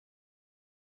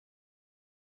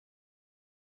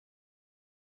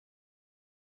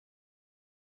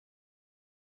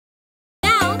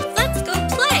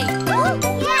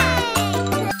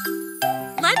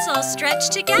let's all stretch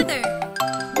together.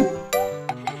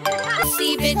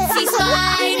 Itsy bitsy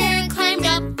spider climbed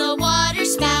up the water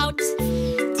spout.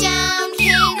 Down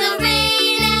came the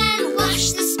rain and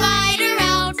washed the spider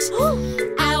out.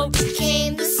 Out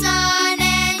came the sun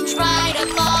and dried up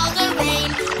all the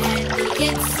rain. And the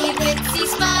itsy bitsy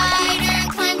spider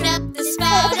climbed up the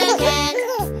spout again.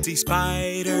 Itsy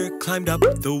spider climbed up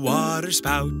the water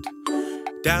spout.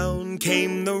 Down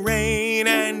came the rain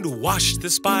and washed the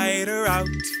spider out.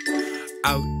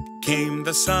 Out came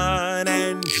the sun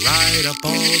and dried up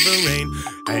all the rain.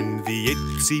 And the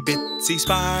itsy bitsy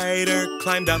spider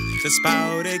climbed up the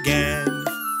spout again.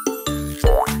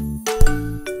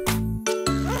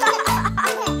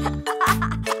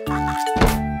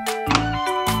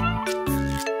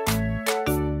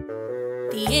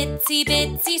 The itsy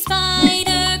bitsy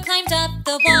spider climbed up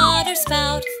the water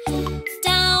spout.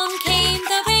 Down came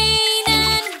the rain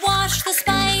and washed the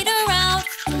spider out.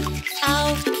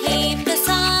 Out came the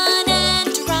sun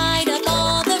and dried up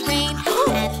all the rain.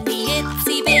 And the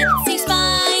itsy bitsy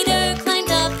spider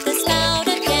climbed up the spout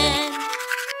again.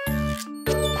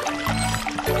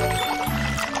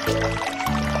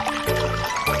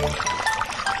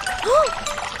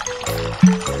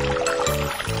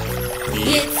 The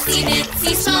itsy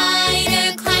bitsy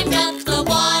spider climbed up the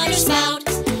water spout.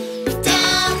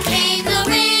 Down came the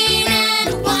rain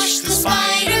and washed the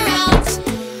spider out.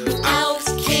 Out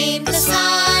came the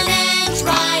sun and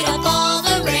dried up all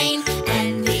the rain.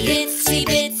 And the itsy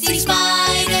bitsy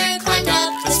spider climbed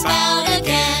up the spout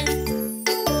again.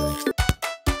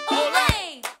 Olé!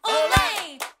 Olé!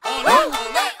 Olé!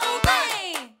 Olé! Olé!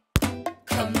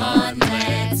 Come on,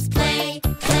 let's play,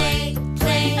 play,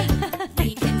 play. We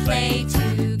can play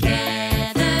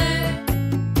together.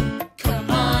 Come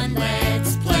on,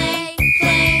 let's play,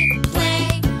 play,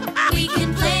 play. We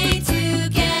can play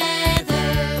together.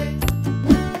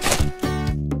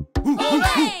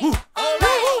 Olé!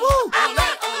 Olé! Olé!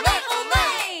 Olé! Olé!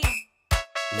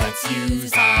 Let's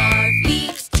use our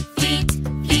feet, feet,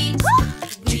 feet.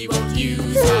 We won't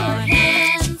use our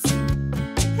hands.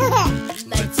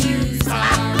 Let's use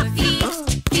our feet,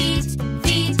 feet,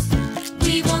 feet.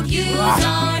 We won't use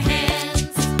our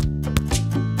hands.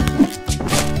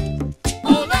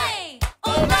 Olé!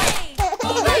 Olé!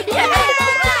 Olé! Olé!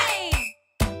 Olé!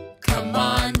 Come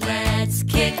on, let's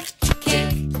kick, kick,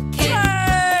 kick.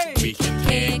 We can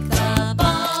kick the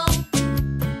ball.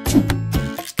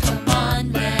 Come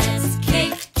on, let's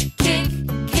kick, kick,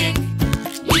 kick.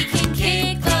 We can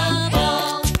kick the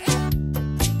ball.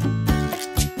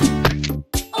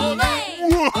 Olé!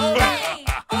 Olé!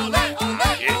 Olé!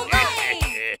 Olé! Olé!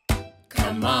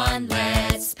 Come on,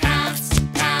 let's pass,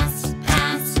 pass,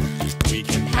 pass. We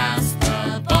can pass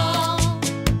the ball.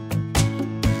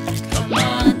 Come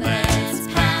on, let's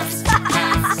pass,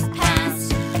 pass, pass.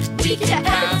 We can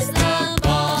pass the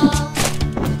ball.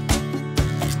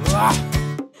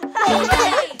 Olé!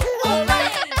 Olé!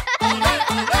 Olé!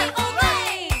 Olé! Olé!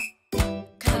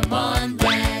 Come on,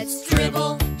 let's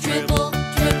dribble, dribble,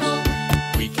 dribble.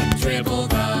 We can dribble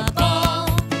the ball.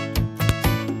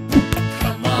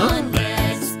 Come on,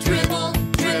 let's dribble,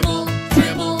 dribble,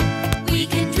 dribble. We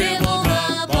can dribble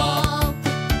the ball.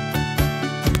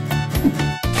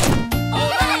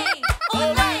 Olé!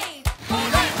 Olé!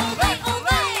 Olé! Olé!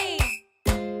 Olé!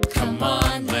 Come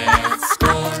on, let's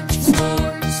score,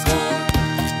 score, score.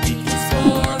 We can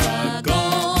score a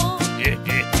goal.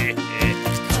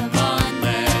 Come on,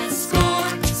 let's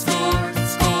score, score,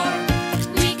 score.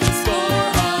 We can score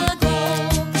a goal.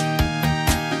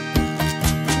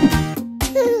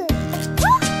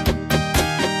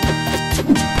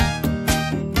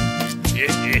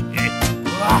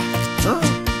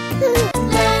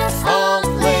 Let's all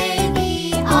play the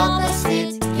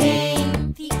opposite game.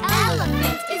 The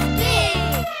elephant is big,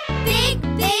 big,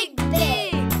 big,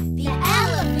 big. The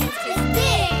elephant is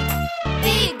big,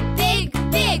 big, big,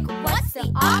 big. What's the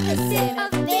opposite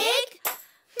of big?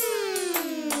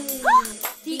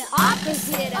 The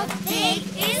opposite of big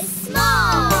is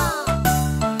small.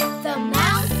 The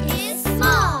mouse is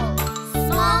small,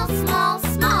 small, small,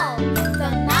 small.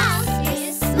 The mouse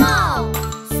is small,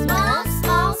 small,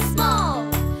 small, small.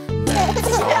 Let's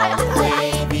all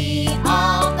play the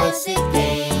opposite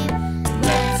game.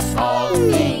 Let's all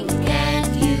think and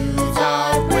use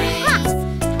our brains.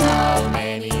 How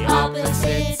many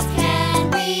opposites can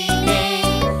we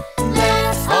name?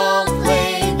 Let's all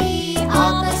play the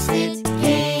opposite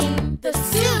game. The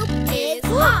soup is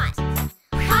hot,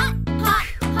 hot, hot,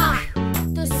 hot.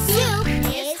 The soup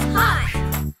is hot,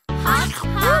 hot,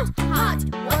 hot, hot.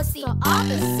 What's the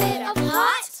opposite of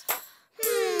hot?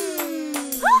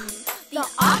 The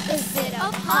opposite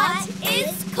of hot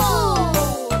is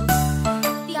cold.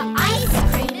 The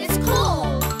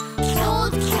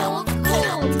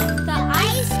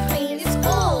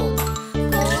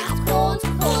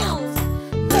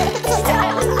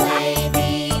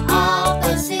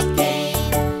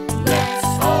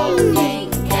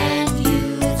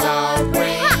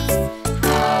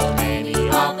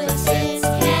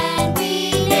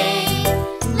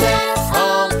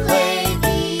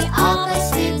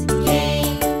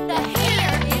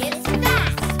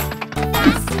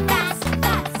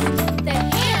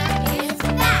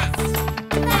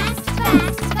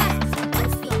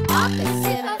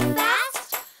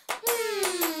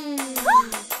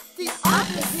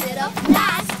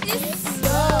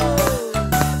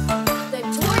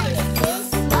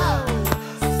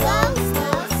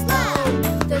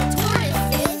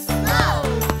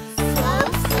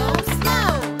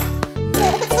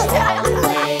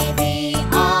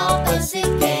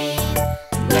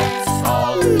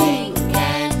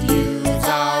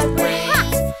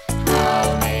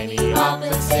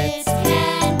opposites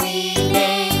can we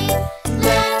name?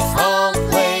 Let's all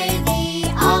play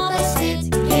the opposite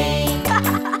game.